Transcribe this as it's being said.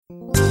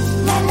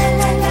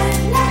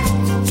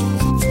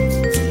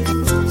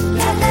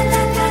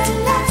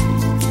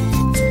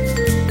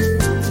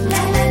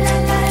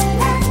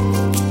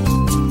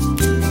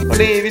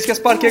Vi ska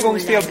sparka igång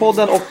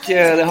spelpodden och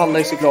det handlar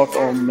ju såklart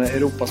om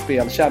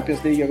Europaspel.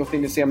 Champions League har gått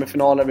in i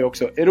semifinaler. Vi har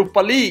också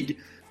Europa League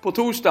på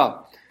torsdag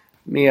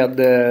med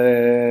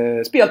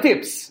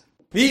speltips.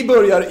 Vi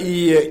börjar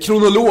i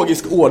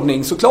kronologisk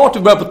ordning. Såklart, vi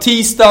börjar på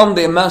tisdagen.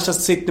 Det är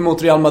Manchester City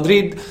mot Real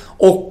Madrid.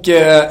 Och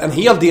en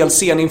hel del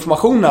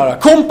sceninformation här.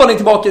 Kompany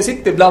tillbaka i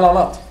City bland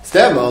annat.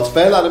 Stämmer,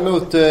 spelade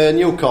mot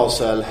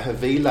Newcastle.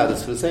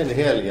 Vilades för sen i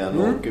helgen.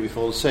 Och vi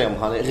får se om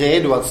han är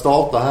redo att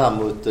starta här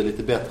mot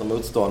lite bättre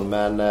motstånd.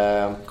 Men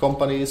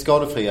Kompany är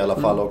skadefri i alla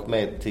fall och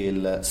med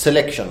till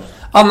selection.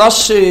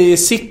 Annars i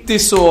City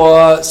så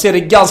ser det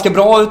ganska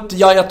bra ut.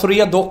 Yaya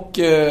Touré dock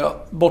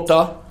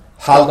borta.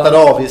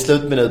 Haltade av i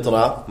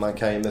slutminuterna. Man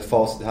kan ju med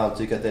facit i hand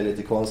tycka att det är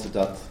lite konstigt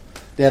att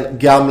den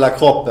gamla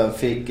kroppen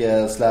fick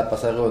släppa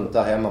sig runt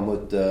där hemma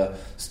mot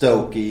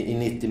Stoke i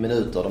 90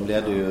 minuter. De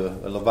ledde ju,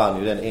 eller vann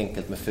ju den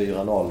enkelt med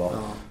 4-0.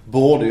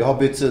 Borde ju ha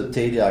bytts ut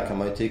tidigare kan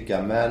man ju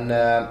tycka. Men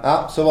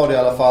så var det i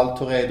alla fall.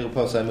 Touré drog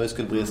på sig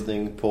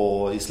muskelbristning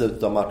i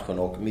slutet av matchen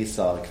och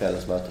missar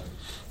kvällens möte.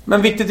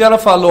 Men viktigt i alla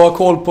fall att ha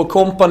koll på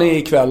Kompany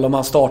ikväll om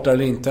han startar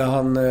eller inte.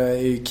 Han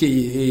är key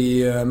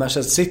i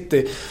Manchester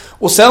City.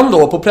 Och sen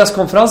då på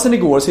presskonferensen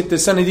igår sitter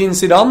Zinedine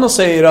Zidane och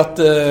säger att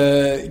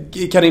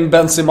Karim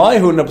Benzema är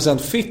 100%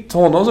 fit.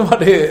 Honom som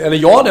hade, eller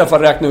jag hade i alla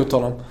fall räknat ut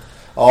honom.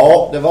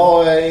 Ja, det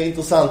var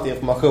intressant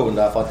information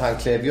där för att han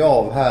klev ju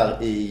av här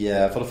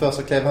för det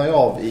första klev han ju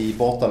av i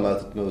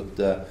bortamötet mot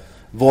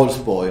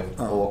Wolfsburg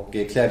och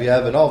klev ju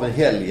även av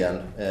i helgen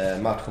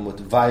matchen mot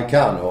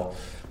Vallecano.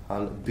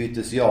 Han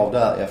byttes ju av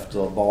där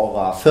efter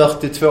bara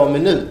 42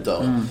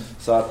 minuter.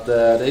 Så att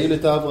det är ju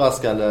lite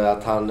överraskande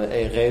att han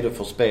är redo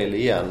för spel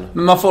igen.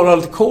 Men man får ha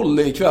lite koll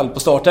ikväll på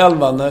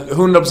startelvan.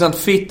 100%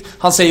 fit.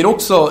 Han säger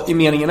också i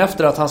meningen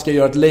efter att han ska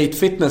göra ett late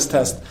fitness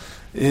test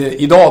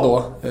idag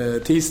då,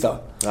 tisdag.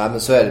 Nej, men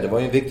så är det. Det var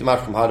ju en viktig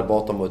match de hade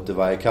borta mot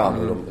Vallecano.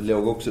 De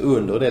låg också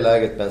under det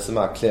läget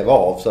Benzema klev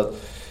av. Så att,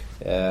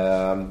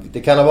 det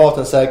kan ha varit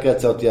en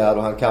säkerhetsåtgärd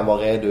och han kan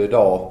vara redo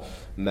idag.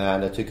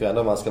 Men jag tycker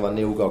ändå man ska vara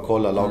noga och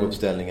kolla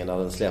laguppställningen när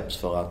den släpps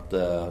för att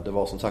det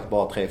var som sagt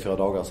bara 3-4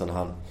 dagar sedan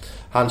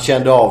han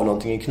kände av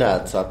någonting i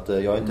knät så att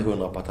jag är inte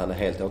 100 på att han är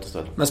helt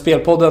återställd. Men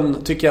spelpodden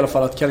tycker i alla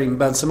fall att Karim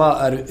Benzema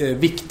är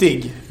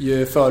viktig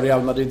för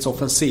Real Madrids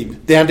offensiv.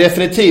 Det är han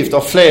definitivt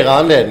av flera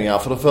anledningar.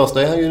 För det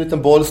första är han ju en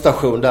liten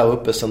bollstation där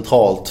uppe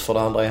centralt. För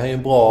det andra är han ju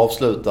en bra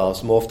avslutare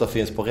som ofta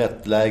finns på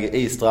rätt läge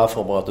i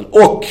straffområdet.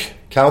 Och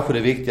kanske det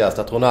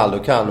viktigaste att Ronaldo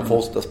kan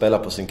fortsätta spela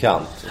på sin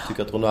kant. Jag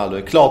tycker att Ronaldo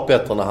är klart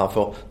bättre när han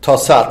får ta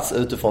sats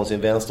utifrån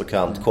sin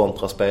vänsterkant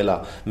kontra spela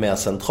mer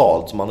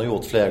centralt som han har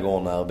gjort flera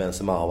gånger när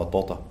Benzema har varit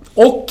borta.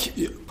 Och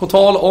på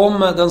tal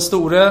om den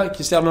store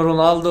Cristiano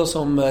Ronaldo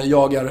som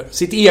jagar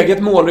sitt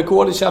eget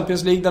målrekord i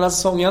Champions League den här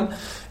säsongen.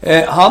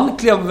 Han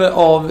klev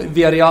av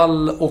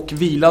Villarreal och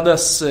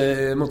vilades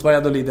mot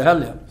Valladolid i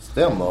helgen.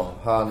 Stämmer.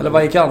 Eller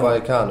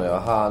Vallecano,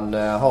 ja. Han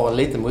har en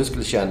liten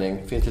muskelkänning.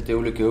 Det finns lite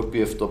olika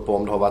uppgifter på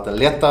om det har varit en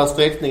lättare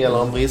sträckning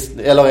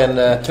eller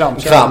en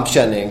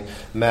krampkänning.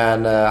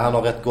 Men han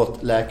har rätt gott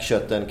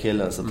läkkött den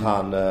killen. Så att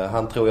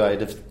han tror jag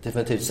är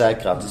definitivt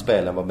säkrare till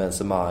spel än vad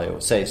Benzema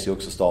och sägs ju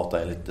också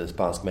starta i lite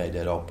spansk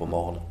media idag på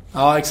morgonen.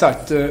 Ja,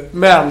 exakt.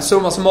 Men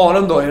summa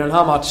summarum då i den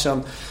här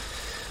matchen.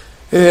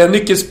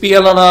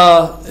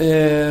 Nyckelspelarna,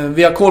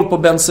 vi har koll på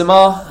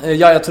Benzema,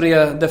 Yaya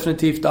Touré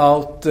definitivt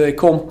out,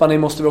 Kompany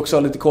måste vi också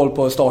ha lite koll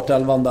på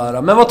startelvan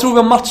där. Men vad tror vi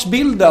om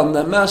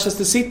matchbilden?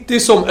 Manchester City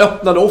som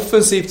öppnade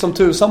offensivt som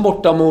tusan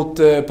borta mot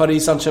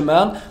Paris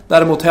Saint-Germain,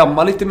 däremot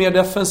hemma lite mer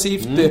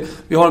defensivt.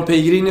 Vi har en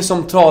Pellegrini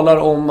som talar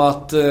om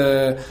att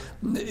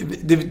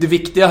det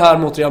viktiga här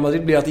mot Real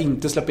Madrid blir att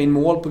inte släppa in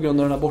mål på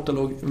grund av den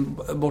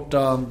här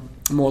borta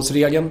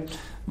målsregeln.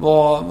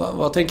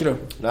 Vad tänker du?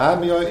 Nej,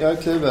 men jag är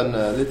kluven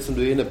lite som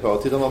du är inne på.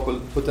 Tittar man på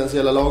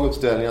potentiella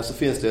laguppställningar så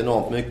finns det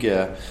enormt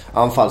mycket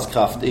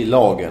anfallskraft i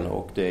lagen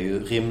och det är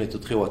ju rimligt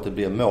att tro att det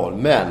blir mål.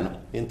 Men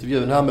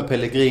intervjun här med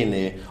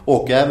Pellegrini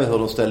och även hur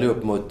de ställer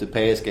upp mot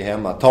PSG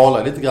hemma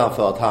talar lite grann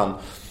för att han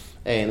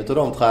är en av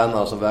de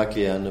tränare som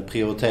verkligen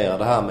prioriterar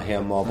det här med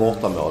hemma- och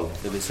bortamål.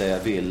 Det vill säga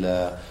vill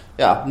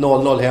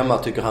 0-0 hemma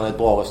tycker han är ett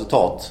bra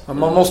resultat.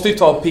 Man måste ju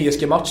ta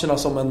PSG-matcherna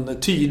som en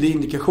tydlig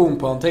indikation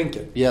på vad han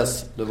tänker.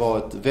 Yes, det var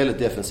ett väldigt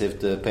defensivt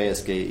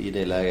PSG i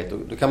det läget. Och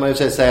då kan man ju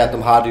säga att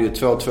de hade ju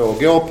 2-2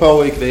 att gå på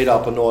och gick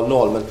vidare på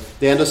 0-0. Men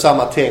det är ändå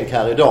samma tänk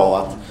här idag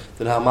att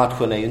den här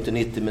matchen är ju inte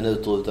 90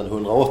 minuter utan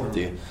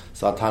 180.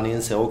 Så att han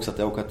inser också att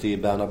åka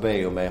till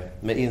Bernabéu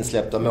med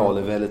insläppta mål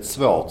är väldigt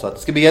svårt. Så att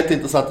det ska bli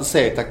jätteintressant att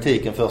se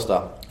taktiken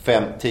första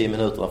 5-10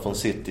 minuterna från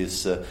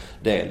Citys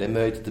del. Det är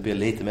möjligt att det blir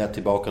lite mer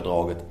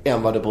tillbakadraget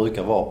än vad det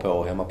brukar vara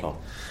på hemmaplan.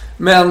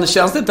 Men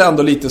känns det inte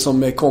ändå lite som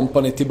med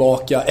Kompany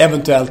tillbaka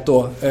eventuellt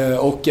då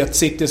och ett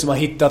City som har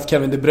hittat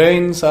Kevin De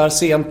Bruyne så här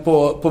sent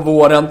på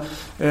våren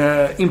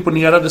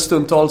imponerade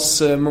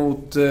stundtals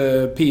mot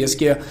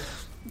PSG.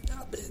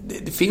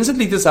 Det finns ett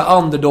litet så här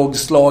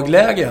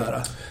underdog-slagläge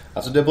här.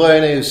 Alltså De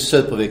Bruyne är ju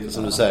superviktig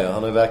som du säger.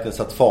 Han har ju verkligen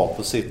satt fart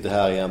på City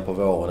här igen på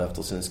våren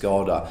efter sin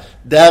skada.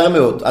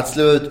 Däremot, att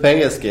slå ut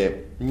PSG...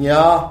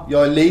 Ja,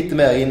 jag är lite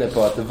mer inne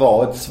på att det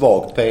var ett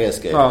svagt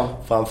PSG. Ja.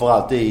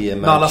 Framförallt i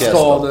Manchester. Alla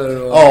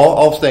skador och... Ja,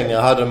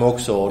 avstängningar hade de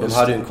också. Och de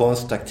hade ju en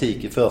konstig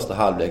taktik i första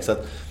halvlek. Så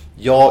att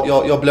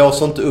jag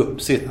blåser inte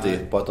upp City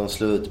på att de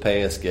slår ut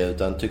PSG.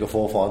 Utan tycker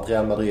fortfarande att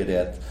Real Madrid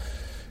är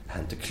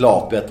inte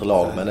klart bättre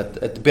lag, men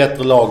ett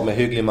bättre lag med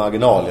hygglig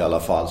marginal i alla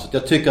fall. Så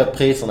jag tycker att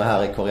priserna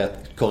här är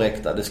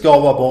korrekta. Det ska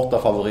vara borta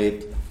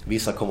favorit.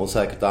 Vissa kommer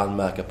säkert att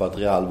anmärka på att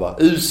Real var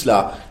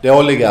usla,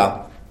 dåliga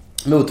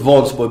mot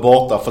Wolfsburg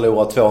borta,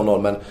 förlorar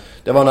 2-0. Men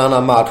det var en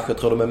annan match. Jag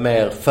tror de är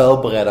mer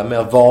förberedda,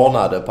 mer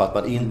varnade på att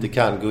man inte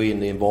kan gå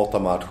in i en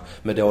bortamatch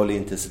med dålig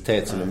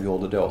intensitet som de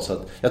gjorde då. Så att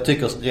jag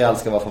tycker att Real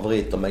ska vara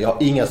favoriter, men jag har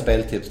inga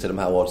speltips till de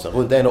här oddsen.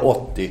 Runt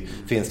 1,80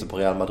 finns det på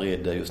Real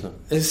Madrid just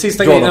nu.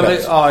 Sista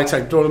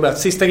grejen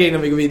Sista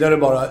grejen vi går vidare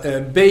bara.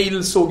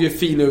 Bale såg ju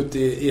fin ut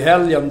i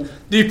helgen.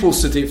 Det är ju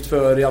positivt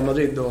för Real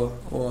Madrid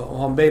att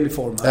ha en Bale i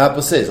form här. Ja,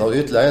 precis. Och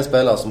ytterligare en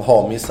spelare som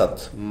har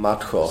missat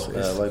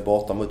matcher. Var ju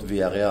borta mot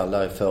Villarreal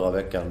där i förra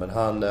veckan. Men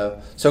han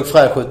såg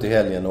fräsch ut i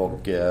helgen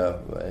och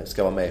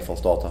ska vara med från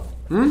starten.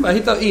 Jag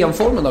hittar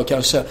EM-formen då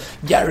kanske.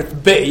 Gareth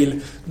Bale.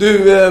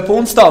 Du, på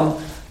onsdagen,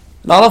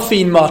 en annan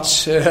fin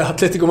match.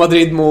 Atletico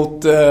Madrid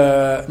mot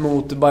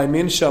Bayern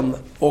München.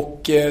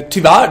 Och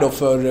tyvärr då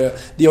för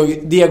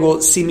Diego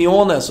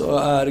Simeone så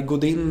är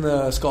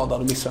Godin skadad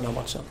och missar den här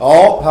matchen.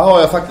 Ja, här har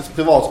jag faktiskt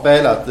privat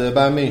spelat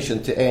Bayern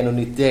München till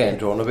 1,91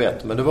 tror jag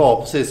vet. Men det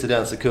var precis i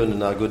den sekunden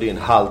när Godin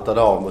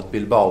haltade av mot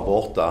Bilbao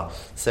borta.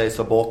 Sägs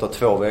vara borta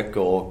 2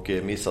 veckor och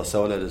missar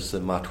således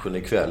matchen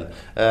ikväll.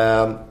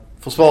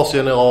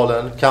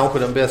 Försvarsgeneralen, kanske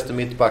den bästa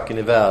mittbacken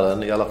i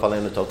världen, i alla fall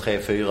en av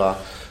 3-4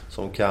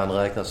 som kan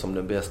räknas som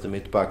den bästa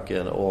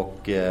mittbacken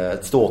och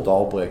ett stort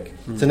avbräck.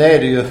 Sen är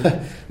det ju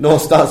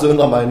någonstans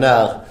undrar man ju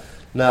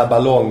när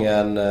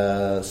ballongen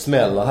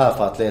smäller här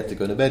för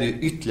Atletico. Nu blir det ju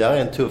ytterligare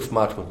en tuff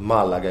match mot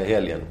Malaga i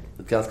helgen.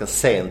 Ett ganska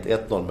sent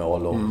 1-0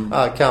 mål och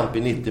kamp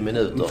i 90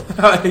 minuter.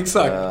 Ja,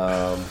 exakt.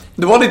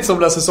 Det var lite som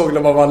den säsongen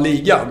när man vann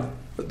ligan.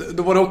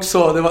 Då var det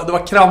också, det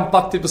var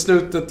krampaktigt på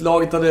slutet.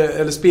 Laget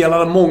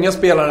många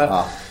spelare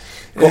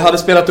hade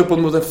spelat upp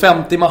mot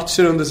 50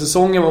 matcher under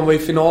säsongen. Man var i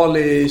final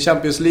i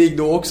Champions League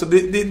då också.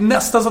 Det är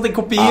nästan så att det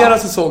kopierar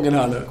säsongen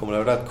här nu. Kommer det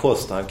ihåg att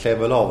Costa, han klev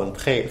väl av en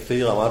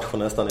 3-4 matcher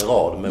nästan i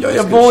rad. Men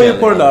jag var ju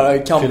på den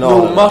där Camp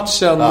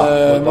Nou-matchen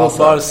mot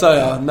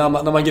Barca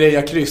när man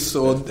grejar kryss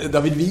och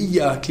David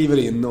Villa kliver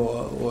in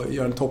och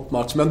gör en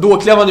toppmatch. Men då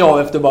klev han ju av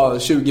efter bara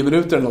 20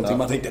 minuter eller någonting.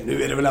 Man tänkte,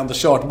 nu är det väl ändå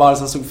kört.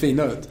 Barca såg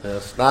fina ut.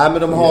 Yes. Nej,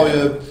 men de har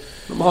ju...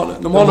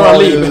 De har några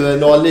liv.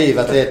 Några liv.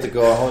 Atletico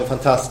har en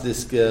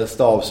fantastisk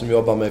stab som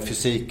jobbar med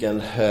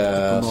fysiken.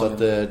 Så att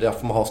där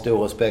får man ha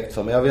stor respekt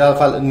för. Men jag vill i alla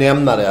fall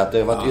nämna det att det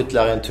har varit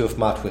ytterligare en tuff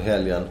match i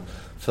helgen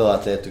för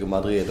Atletico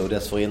Madrid. Och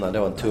dessförinnan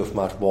då en tuff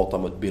match borta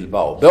mot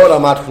Bilbao. Båda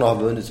matcherna har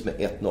vunnits med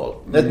 1-0.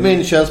 Ett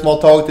München som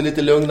har tagit det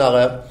lite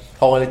lugnare.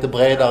 Har en lite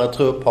bredare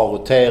trupp. Har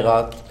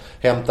roterat.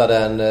 Hämtade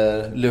en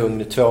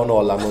lugn 2-0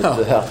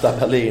 mot Hertha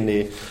Berlin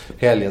i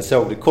helgen.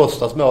 Såg det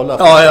Kostas mål där?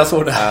 Ja, jag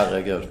såg det.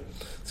 Herregud.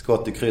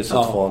 Skott i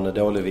krysset från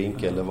dålig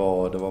vinkel. Det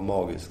var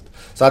magiskt.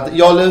 Så att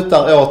jag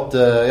lutar åt...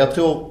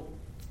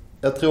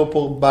 Jag tror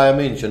på Bayern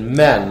München.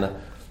 Men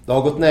det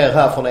har gått ner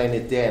här från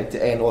 1,91 till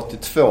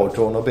 1,82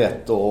 kronor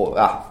bett. Och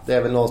det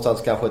är väl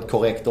någonstans kanske ett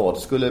korrekt ord.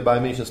 Skulle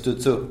Bayern München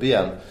studsa upp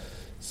igen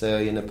så är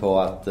jag inne på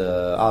att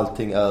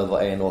allting över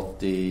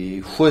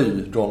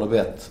 1,87 kronor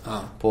bett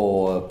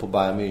på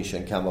Bayern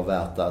München kan vara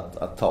värt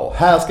att ta.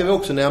 Här ska vi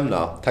också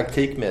nämna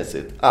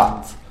taktikmässigt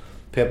att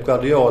Pep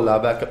Guardiola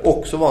verkar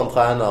också vara en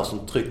tränare som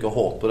trycker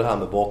hårt på det här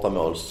med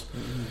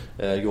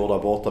gjorda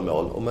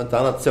bortamål. Om inte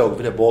annat såg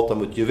vi det borta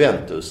mot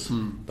Juventus.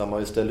 Där man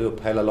ju ställde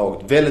upp hela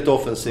laget väldigt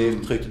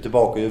offensivt, tryckte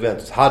tillbaka.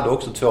 Juventus hade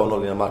också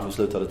 2-0 innan matchen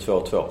slutade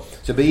 2-2. Så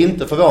jag blir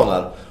inte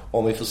förvånad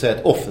om vi får se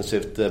ett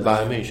offensivt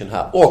Bayern München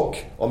här. Och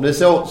om det är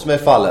så som är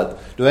fallet,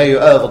 då är ju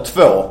över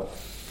 2.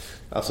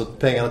 Alltså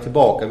pengarna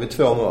tillbaka vid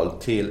 2 mål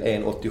till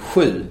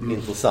 1,87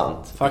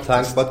 intressant.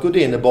 Tanken på att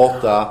Godin är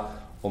borta.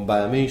 Om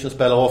Bayern München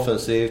spelar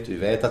offensivt. Vi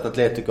vet att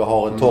Atletico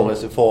har en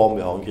Torres i form.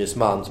 Vi har en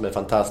Griezmann som är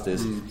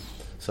fantastisk.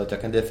 Så att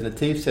jag kan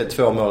definitivt se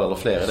 2 mål eller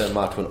fler i den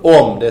matchen.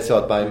 Om det är så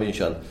att Bayern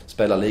München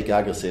spelar lika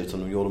aggressivt som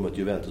de gjorde mot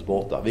Juventus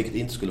borta. Vilket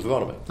inte skulle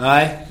förvåna mig.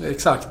 Nej,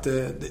 exakt.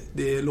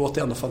 Det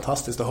låter ändå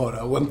fantastiskt att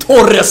höra. Och en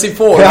Torres i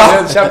form.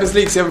 Champions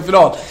League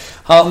semifinal.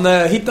 Han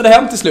hittade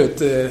hem till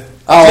slut.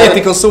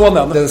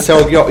 Atletico-sonen. Den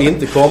såg jag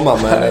inte komma,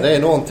 men det är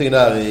någonting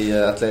där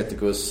i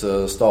Atleticos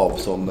stab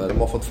som de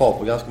har fått fart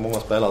på ganska många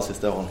spelare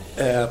sista åren.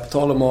 På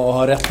tal om att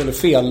ha rätt eller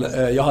fel.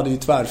 Jag hade ju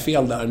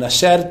tvärfel där. När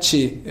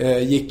Cherchi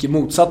gick i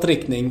motsatt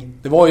riktning.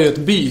 Det var ju ett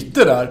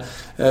byte där.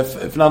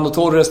 Fernando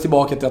Torres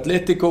tillbaka till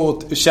Atletico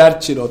och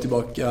Cherchi då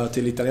tillbaka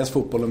till italiensk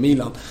fotboll och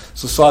Milan.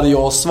 Så hade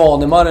jag och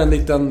Svanemar en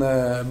liten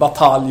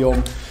batalj om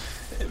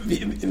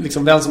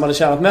liksom vem som hade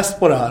tjänat mest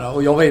på det här.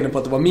 Och jag var inne på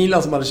att det var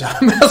Milan som hade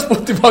tjänat mest på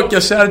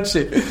tillbaka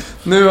Cerci.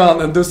 Nu är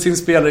han en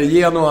dussinspelare i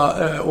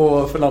Genoa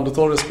och Fernando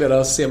Torres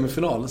spelar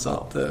semifinal. Så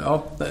att,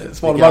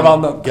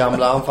 Svalbardvann.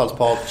 Gamla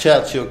anfallspar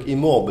Cerci och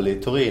Immobile i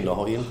Torino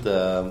har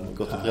inte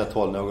gått åt rätt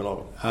håll, någon av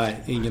dem. Nej,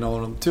 ingen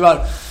av dem, tyvärr.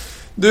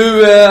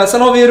 Du,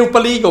 sen har vi Europa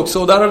League också,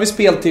 och där har vi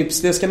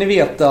speltips, det ska ni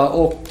veta.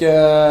 Och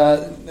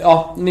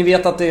ni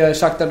vet att det är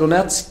Shakhtar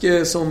Donetsk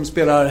som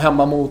spelar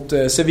hemma mot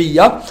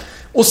Sevilla.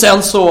 Och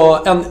sen så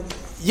en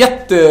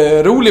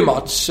jätterolig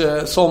match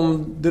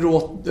som det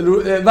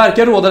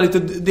verkar råda lite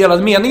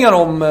delade meningar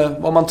om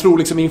vad man tror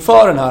liksom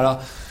inför den här.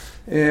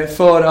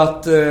 För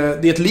att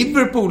det är ett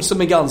Liverpool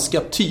som är ganska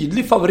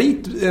tydlig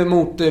favorit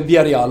mot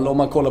Villarreal om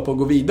man kollar på att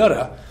gå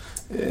vidare.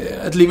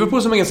 Ett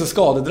Liverpool som är ganska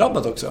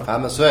skadedrabbat också. Ja,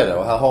 men så är det.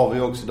 Och här har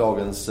vi också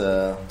dagens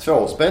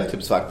 2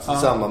 speltips faktiskt i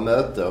samma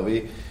möte. Och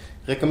vi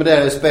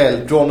rekommenderar spel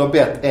Draw och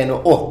Bet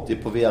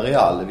 1,80 på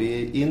Villarreal.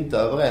 Vi är inte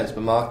överens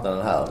med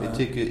marknaden här. Vi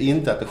tycker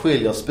inte att det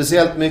skiljer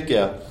speciellt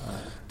mycket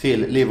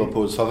till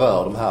Liverpools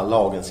favör, de här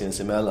lagen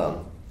sinsemellan.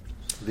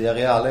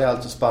 Villarreal är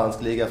alltså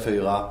spansk liga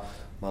 4.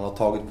 Man har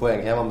tagit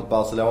poäng hemma mot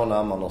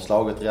Barcelona. Man har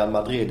slagit Real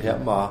Madrid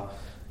hemma.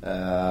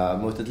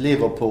 Mot ett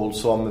Liverpool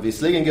som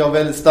visserligen går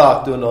väldigt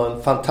starkt under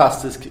en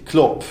fantastisk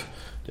Klopp.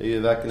 Det är ju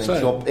verkligen en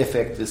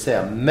Klopp-effekt vi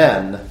ser.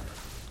 Men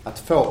att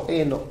få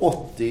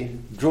 1,80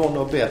 draw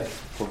no bet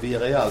på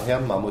Villarreal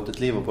hemma mot ett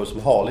Liverpool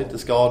som har lite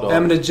skador.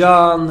 Emre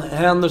Can,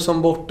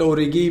 Henderson borta och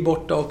Origi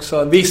borta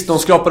också. Visst, de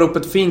skrapar upp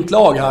ett fint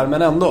lag här,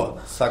 men ändå.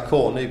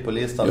 Sakho ny på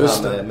listan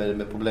här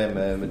med problem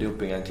med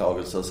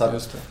dopinganklagelser. Så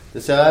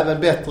det ser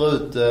även bättre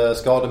ut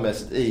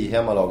skademässigt i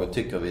hemmalaget,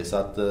 tycker vi. Så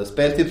att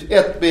speltips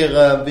 1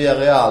 blir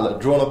Villarreal,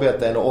 draw no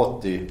bet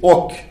 1,80.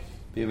 Och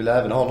vi vill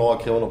även ha några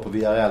kronor på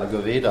Villarreal och gå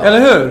vidare. Eller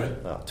hur?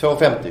 Ja,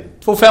 2,50.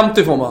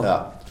 2,50 får man.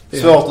 Ja.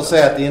 Svårt att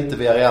säga att inte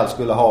Villarreal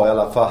skulle ha i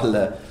alla fall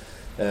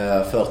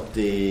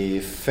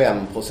 45%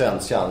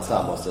 chans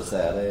här, måste jag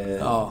säga.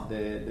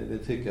 Det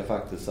tycker jag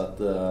faktiskt att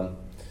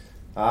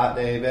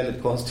det är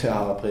väldigt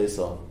konstiga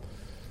priser.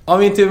 Ja,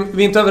 vi är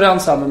inte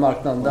överens här med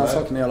marknaden. Den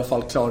saken är i alla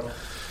fall klar.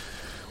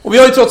 Och vi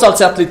har ju trots allt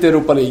sett lite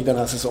Europa League den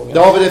här säsongen. Det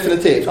har vi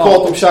definitivt.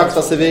 Kort om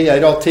Shakhtar Sevilla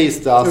idag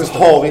tisdag.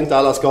 Så har vi inte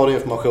alla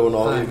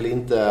skadeinformationer. Vi vill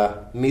inte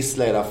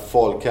missleda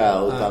folk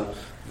här, utan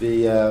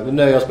vi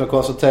nöjer oss med att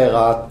konstatera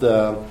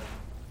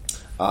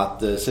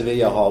att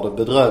Sevilla har det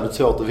bedrövligt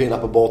svårt att vinna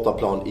på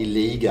bortaplan i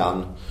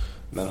ligan.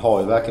 Men har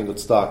ju verkligen gått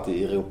starkt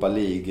i Europa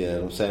League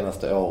de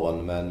senaste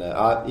åren. Men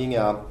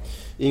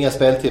inga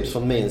speltips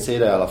från min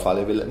sida i alla fall.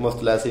 Jag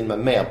måste läsa in mig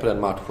mer på den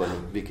matchen,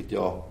 vilket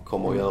jag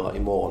kommer att göra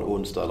imorgon,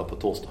 onsdag eller på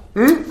torsdag.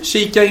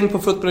 Kika in på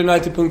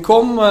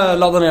footballunited.com,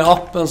 ladda ner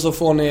appen, så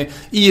får ni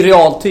i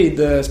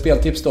realtid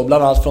speltips då,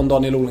 bland annat från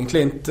Daniel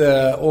Olenklint.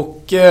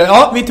 Och vi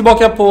är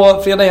tillbaka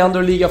på fredag igen, då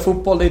är Liga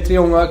Fotboll. Det är 3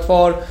 omgångar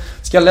kvar.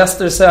 Ska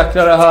Leicester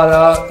säkra det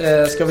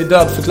här? Ska vi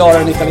dödförklara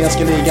den italienska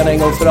ligan en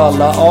gång för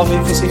alla? Ja, vi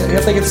får se,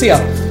 helt enkelt se.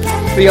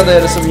 Fredag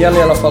är det som gäller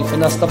i alla fall för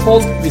nästa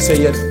podd. Vi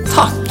säger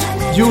tack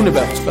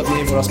Unibet för att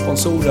ni är våra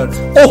sponsorer.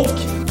 Och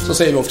så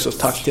säger vi också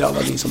tack till alla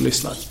ni som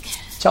lyssnar.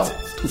 Ciao,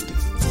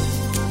 tutti.